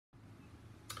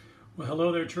Well,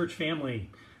 hello there, church family.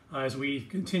 As we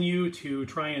continue to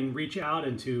try and reach out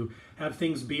and to have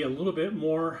things be a little bit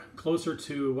more closer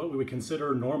to what we would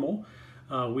consider normal,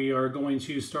 we are going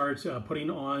to start putting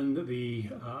on the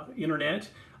internet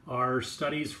our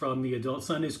studies from the adult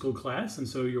Sunday school class. And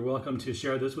so you're welcome to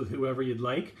share this with whoever you'd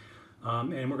like.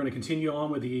 And we're going to continue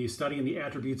on with the study in the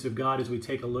attributes of God as we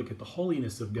take a look at the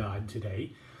holiness of God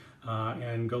today.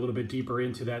 And go a little bit deeper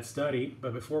into that study.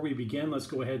 But before we begin, let's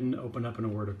go ahead and open up in a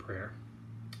word of prayer.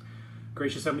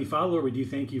 Gracious Heavenly Father, Lord, we do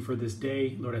thank you for this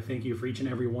day. Lord, I thank you for each and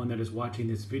every one that is watching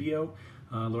this video.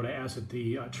 Lord, I ask that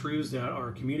the truths that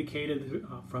are communicated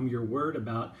from your word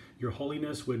about your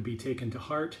holiness would be taken to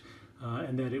heart,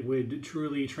 and that it would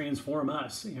truly transform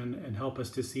us and help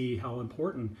us to see how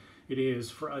important it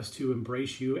is for us to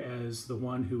embrace you as the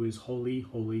one who is holy,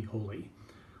 holy, holy,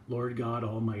 Lord God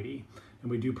Almighty. And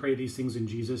we do pray these things in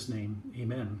Jesus' name.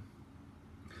 Amen.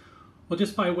 Well,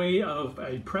 just by way of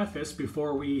a preface,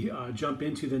 before we jump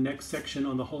into the next section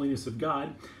on the holiness of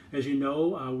God, as you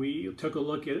know, we took a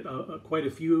look at quite a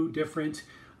few different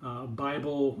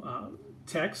Bible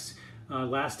texts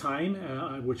last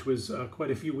time, which was quite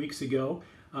a few weeks ago.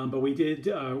 But we did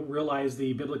realize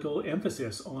the biblical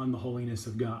emphasis on the holiness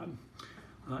of God.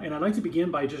 And I'd like to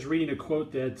begin by just reading a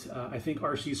quote that I think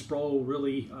R.C. Sproul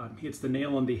really hits the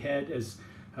nail on the head as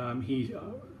he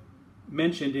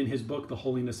mentioned in his book, The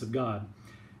Holiness of God.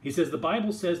 He says, "The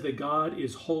Bible says that God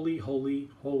is holy, holy,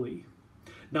 holy.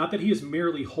 Not that he is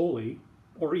merely holy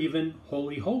or even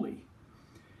holy, holy.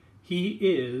 He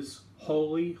is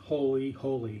holy, holy,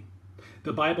 holy.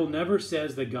 The Bible never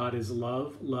says that God is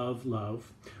love, love,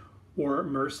 love, or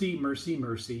mercy, mercy,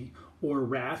 mercy, or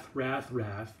wrath, wrath,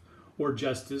 wrath, or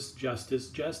justice, justice,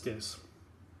 justice.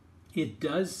 It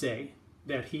does say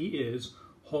that he is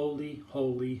holy,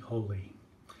 holy, holy.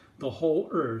 The whole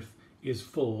earth is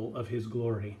full of his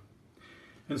glory."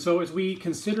 And so as we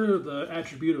consider the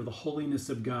attribute of the holiness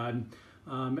of God,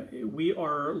 we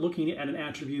are looking at an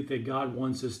attribute that God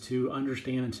wants us to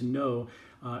understand and to know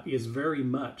is very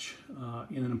much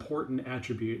an important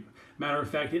attribute. Matter of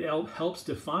fact, it helps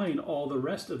define all the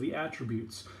rest of the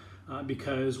attributes.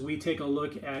 Because we take a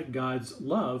look at God's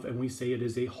love and we say it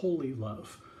is a holy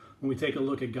love. When we take a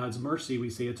look at God's mercy, we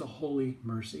say it's a holy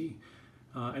mercy.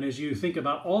 And as you think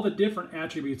about all the different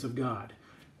attributes of God,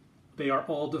 they are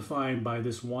all defined by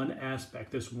this one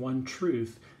aspect, this one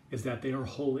truth, is that they are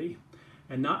holy.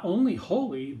 And not only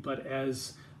holy, but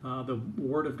as the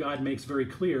Word of God makes very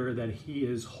clear, that he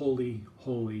is holy,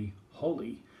 holy,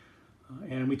 holy.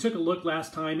 And we took a look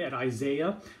last time at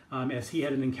Isaiah as he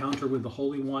had an encounter with the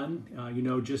Holy One,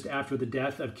 just after the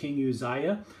death of King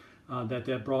Uzziah,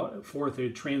 that brought forth a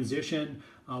transition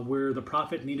where the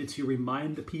prophet needed to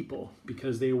remind the people,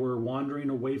 because they were wandering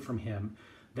away from him,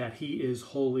 that he is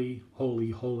holy,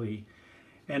 holy, holy.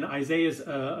 And Isaiah's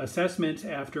assessment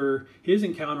after his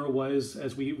encounter was,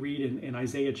 as we read in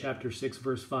Isaiah chapter 6,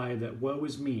 verse 5, that woe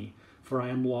is me, for I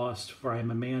am lost, for I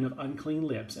am a man of unclean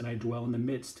lips, and I dwell in the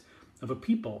midst of a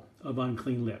people of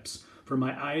unclean lips. For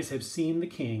my eyes have seen the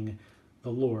King,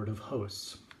 the Lord of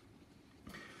hosts.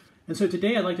 And so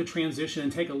today I'd like to transition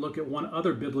and take a look at one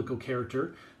other biblical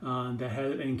character that had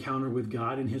an encounter with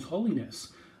God in his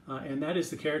holiness. And that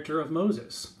is the character of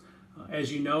Moses.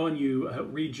 As you know, and you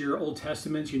read your Old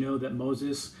Testament, you know that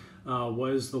Moses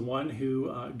was the one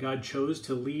who God chose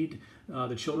to lead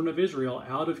the children of Israel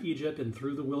out of Egypt and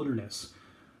through the wilderness.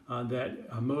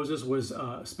 That Moses was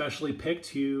specially picked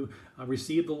to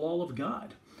receive the law of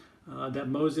God. That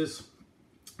Moses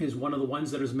is one of the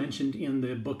ones that is mentioned in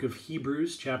the book of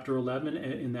Hebrews, chapter 11,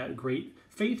 in that great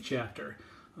faith chapter,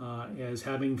 as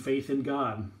having faith in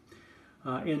God.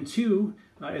 And two,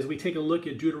 as we take a look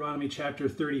at Deuteronomy chapter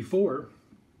 34,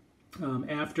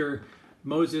 after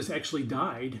Moses actually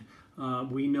died,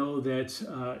 we know that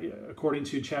according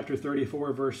to chapter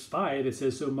 34, verse 5, it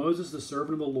says, "So Moses, the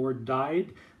servant of the Lord,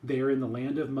 died there in the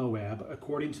land of Moab,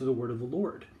 according to the word of the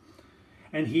Lord.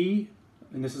 And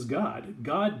and this is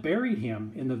God buried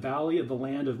him in the valley of the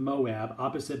land of Moab,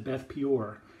 opposite Beth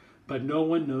Peor, but no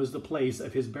one knows the place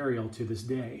of his burial to this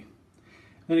day."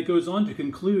 Then it goes on to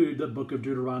conclude the book of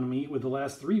Deuteronomy with the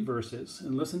last three verses,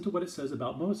 and listen to what it says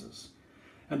about Moses.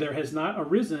 "And there has not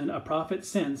arisen a prophet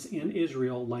since in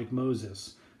Israel like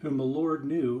Moses, whom the Lord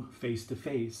knew face to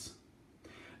face.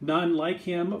 None like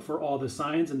him for all the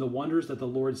signs and the wonders that the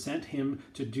Lord sent him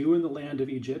to do in the land of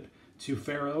Egypt, to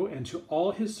Pharaoh and to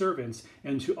all his servants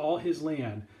and to all his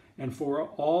land, and for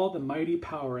all the mighty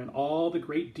power and all the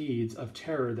great deeds of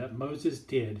terror that Moses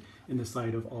did in the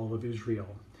sight of all of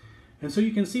Israel." And so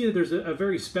you can see that there's a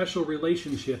very special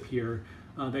relationship here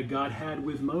that God had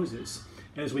with Moses.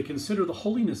 And as we consider the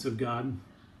holiness of God,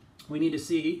 we need to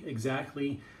see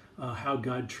exactly how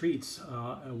God treats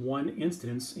one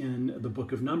instance in the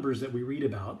book of Numbers that we read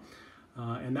about.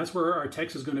 And that's where our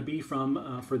text is going to be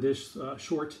from for this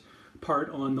short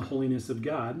part on the holiness of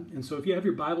God. And so if you have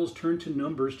your Bibles, turn to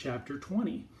Numbers chapter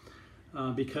 20,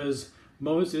 because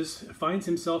Moses finds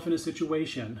himself in a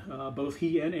situation, both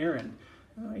he and Aaron,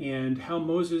 and how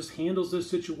Moses handles this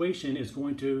situation is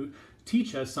going to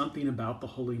teach us something about the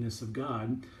holiness of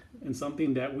God, and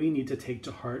something that we need to take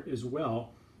to heart as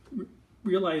well,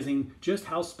 realizing just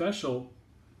how special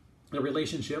the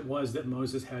relationship was that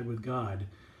Moses had with God,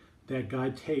 that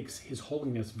God takes his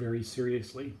holiness very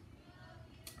seriously.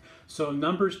 So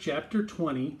Numbers chapter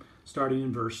 20, starting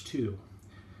in verse 2,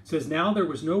 says, "Now there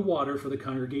was no water for the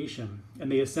congregation,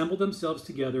 and they assembled themselves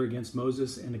together against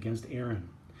Moses and against Aaron.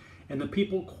 And the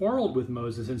people quarreled with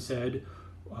Moses and said,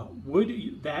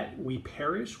 would that we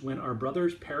perish when our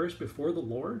brothers perish before the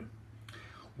Lord?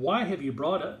 Why have you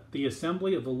brought the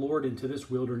assembly of the Lord into this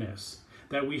wilderness,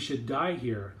 that we should die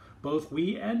here, both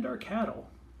we and our cattle?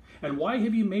 And why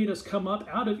have you made us come up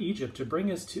out of Egypt to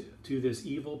bring us to this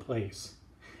evil place?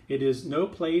 It is no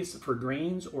place for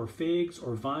grains or figs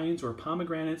or vines or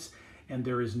pomegranates, and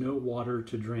there is no water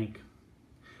to drink."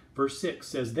 Verse 6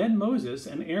 says, "Then Moses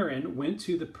and Aaron went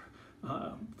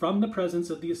from the presence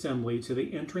of the assembly to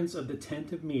the entrance of the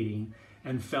tent of meeting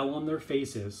and fell on their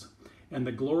faces, and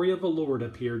the glory of the Lord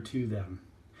appeared to them.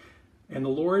 And the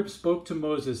Lord spoke to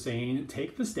Moses, saying,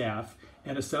 Take the staff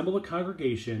and assemble a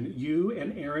congregation, you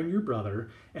and Aaron your brother,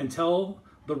 and tell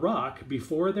the rock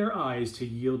before their eyes to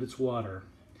yield its water.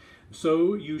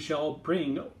 So you shall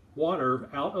bring water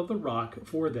out of the rock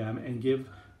for them and give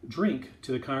drink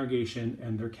to the congregation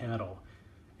and their cattle.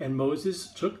 And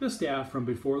Moses took the staff from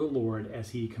before the Lord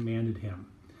as he commanded him."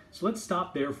 So let's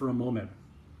stop there for a moment.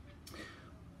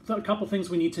 So a couple things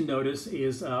we need to notice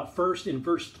is first, in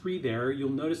verse 3 there,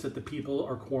 you'll notice that the people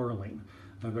are quarreling.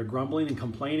 They're grumbling and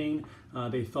complaining.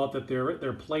 They thought that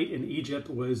their plight in Egypt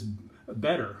was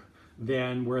better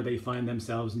than where they find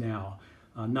themselves now.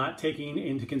 Not taking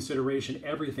into consideration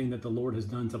everything that the Lord has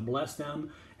done to bless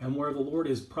them and where the Lord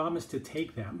has promised to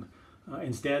take them.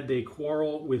 Instead, they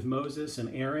quarrel with Moses and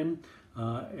Aaron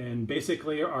and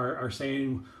basically are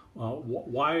saying,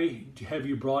 why have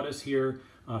you brought us here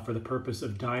for the purpose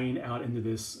of dying out into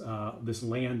this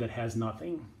land that has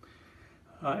nothing?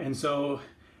 And so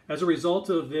as a result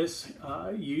of this,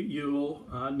 you'll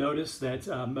notice that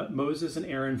Moses and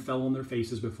Aaron fell on their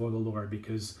faces before the Lord,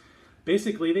 because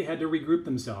basically they had to regroup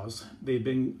themselves. They've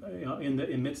been in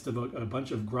the midst of a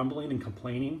bunch of grumbling and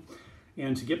complaining,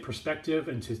 and to get perspective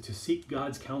and to seek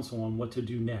God's counsel on what to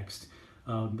do next.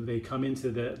 They come into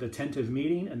the tent of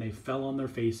meeting and they fell on their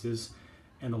faces,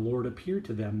 and the Lord appeared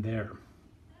to them there.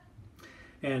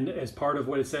 And as part of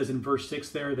what it says in verse 6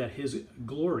 there, that his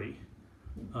glory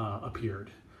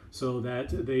appeared, so that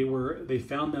they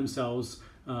found themselves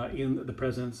in the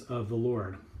presence of the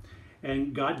Lord.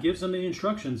 And God gives them the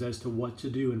instructions as to what to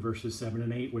do in verses 7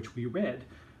 and 8, which we read,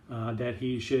 that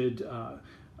he should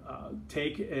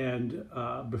take and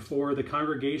before the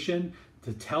congregation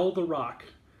to tell the rock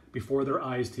before their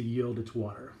eyes to yield its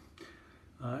water.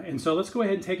 And so let's go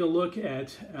ahead and take a look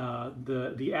at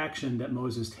the action that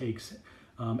Moses takes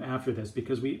after this,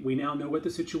 because we now know what the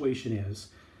situation is.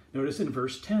 Notice in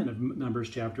verse 10 of Numbers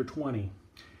chapter 20.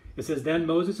 It says, "Then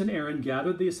Moses and Aaron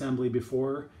gathered the assembly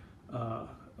before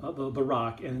the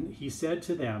rock, and he said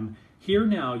to them, Hear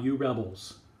now, you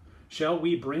rebels, shall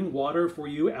we bring water for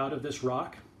you out of this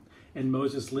rock? And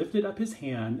Moses lifted up his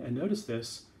hand, and notice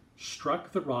this,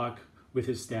 struck the rock with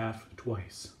his staff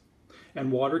twice.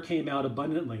 And water came out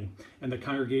abundantly, and the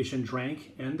congregation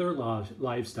drank and their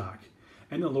livestock.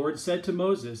 And the Lord said to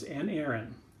Moses and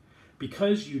Aaron,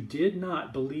 Because you did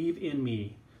not believe in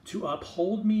me to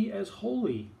uphold me as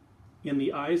holy in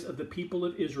the eyes of the people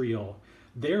of Israel,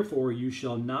 therefore you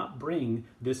shall not bring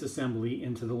this assembly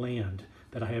into the land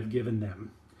that I have given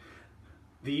them.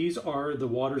 These are the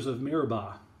waters of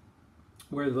Meribah,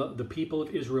 where the people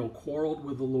of Israel quarreled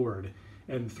with the Lord,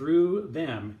 and through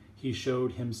them he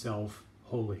showed himself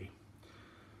holy."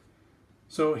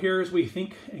 So here, as we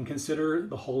think and consider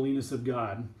the holiness of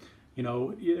God,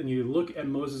 and you look at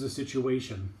Moses'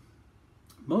 situation,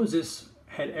 Moses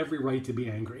had every right to be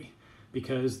angry,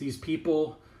 because these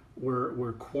people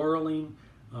were quarreling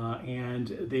and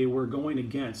they were going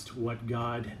against what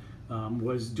God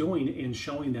was doing in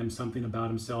showing them something about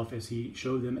himself, as he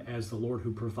showed them as the Lord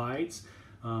who provides,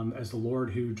 as the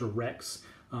Lord who directs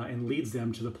and leads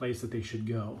them to the place that they should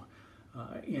go.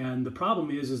 And the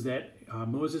problem is that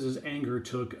Moses' anger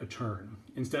took a turn.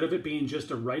 Instead of it being just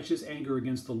a righteous anger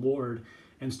against the Lord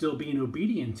and still being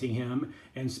obedient to him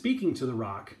and speaking to the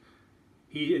rock,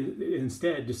 he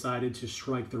instead decided to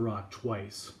strike the rock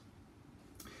twice.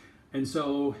 And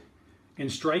so in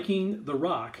striking the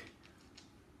rock,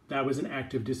 that was an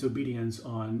act of disobedience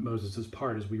on Moses'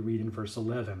 part, as we read in verse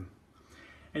 11.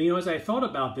 And, as I thought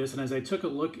about this and as I took a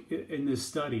look in this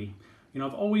study,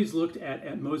 I've always looked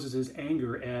at Moses'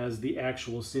 anger as the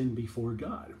actual sin before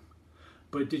God.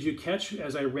 But did you catch,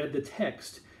 as I read the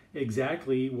text,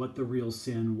 exactly what the real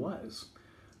sin was?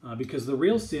 Because the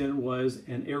real sin was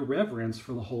an irreverence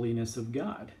for the holiness of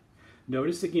God.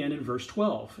 Notice again in verse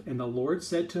 12, "And the Lord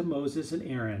said to Moses and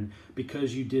Aaron,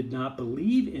 because you did not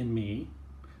believe in me,"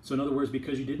 so in other words,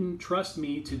 because you didn't trust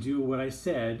me to do what I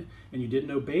said, and you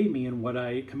didn't obey me in what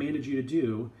I commanded you to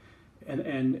do,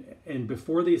 and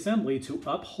before the assembly to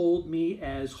uphold me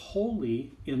as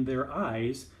holy in their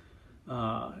eyes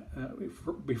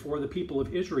before the people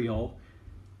of Israel,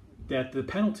 that the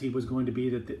penalty was going to be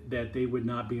that they would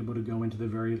not be able to go into the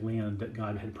very land that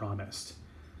God had promised,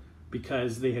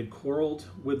 because they had quarreled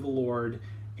with the Lord,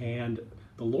 and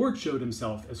the Lord showed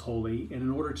himself as holy, and in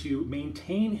order to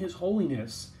maintain his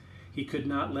holiness, he could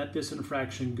not let this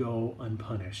infraction go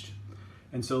unpunished.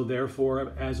 And so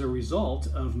therefore, as a result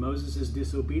of Moses'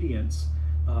 disobedience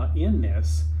in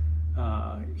this,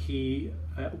 he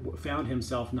found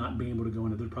himself not being able to go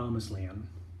into the promised land.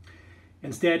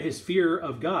 Instead, his fear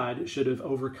of God should have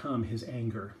overcome his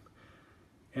anger.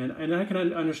 And I can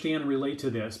understand and relate to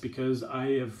this because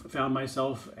I have found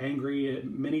myself angry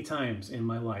many times in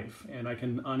my life. And I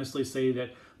can honestly say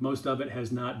that most of it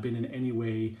has not been in any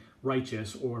way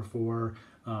righteous or for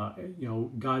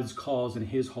God's cause and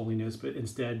his holiness, but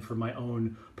instead for my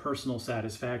own personal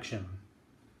satisfaction.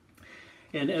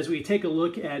 And as we take a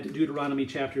look at Deuteronomy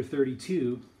chapter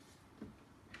 32,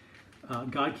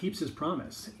 God keeps his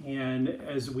promise. And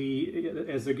as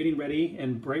they're getting ready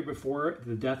and right before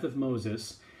the death of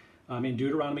Moses, in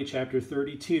Deuteronomy chapter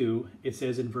 32, it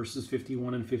says in verses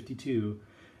 51 and 52,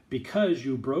 "Because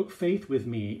you broke faith with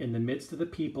me in the midst of the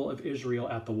people of Israel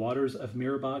at the waters of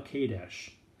Meribah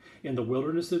Kadesh, in the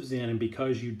wilderness of Zin, and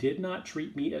because you did not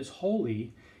treat me as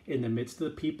holy in the midst of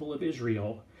the people of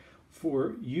Israel,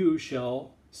 for you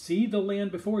shall see the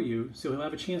land before you." So he'll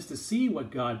have a chance to see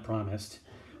what God promised,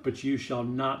 "but you shall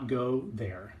not go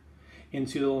there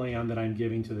into the land that I'm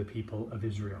giving to the people of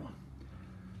Israel."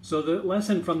 So the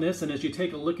lesson from this, and as you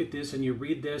take a look at this and you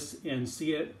read this and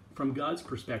see it from God's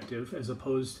perspective as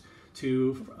opposed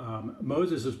to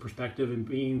Moses' perspective and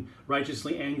being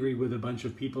righteously angry with a bunch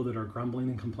of people that are grumbling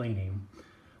and complaining,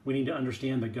 we need to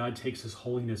understand that God takes his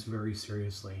holiness very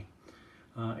seriously,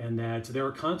 and that there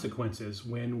are consequences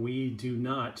when we do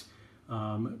not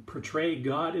portray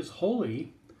God as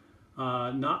holy,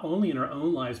 not only in our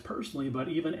own lives personally, but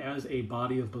even as a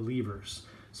body of believers,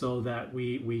 so that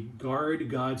we guard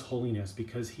God's holiness,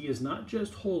 because he is not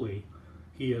just holy,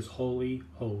 he is holy,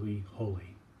 holy,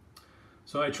 holy.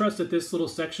 So I trust that this little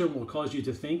section will cause you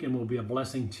to think and will be a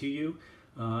blessing to you.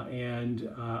 And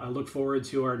I look forward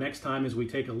to our next time as we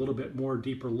take a little bit more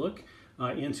deeper look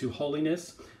into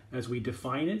holiness, as we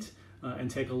define it and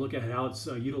take a look at how it's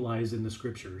utilized in the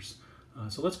scriptures.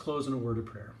 So let's close in a word of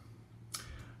prayer.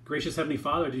 Gracious Heavenly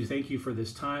Father, I do thank you for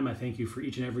this time. I thank you for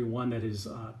each and every one that has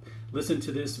listened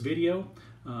to this video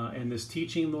and this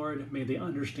teaching, Lord. May they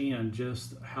understand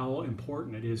just how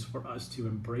important it is for us to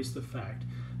embrace the fact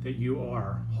that you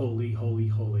are holy, holy,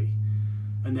 holy.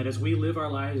 And that as we live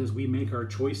our lives, as we make our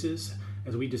choices,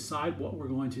 as we decide what we're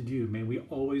going to do, may we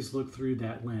always look through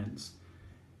that lens.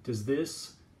 Does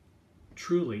this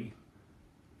truly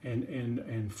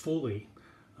and fully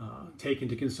take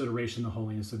into consideration the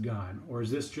holiness of God? Or is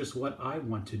this just what I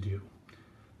want to do?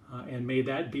 And may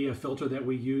that be a filter that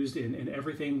we use in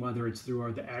everything, whether it's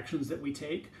through the actions that we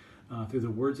take, through the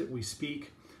words that we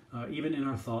speak, even in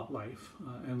our thought life.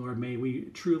 And Lord, may we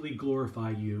truly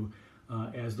glorify you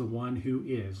as the one who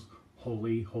is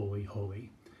holy, holy, holy.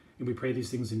 And we pray these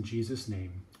things in Jesus'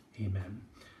 name. Amen.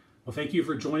 Well, thank you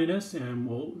for joining us, and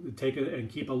we'll take and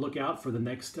keep a lookout for the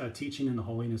next teaching in the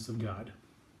holiness of God.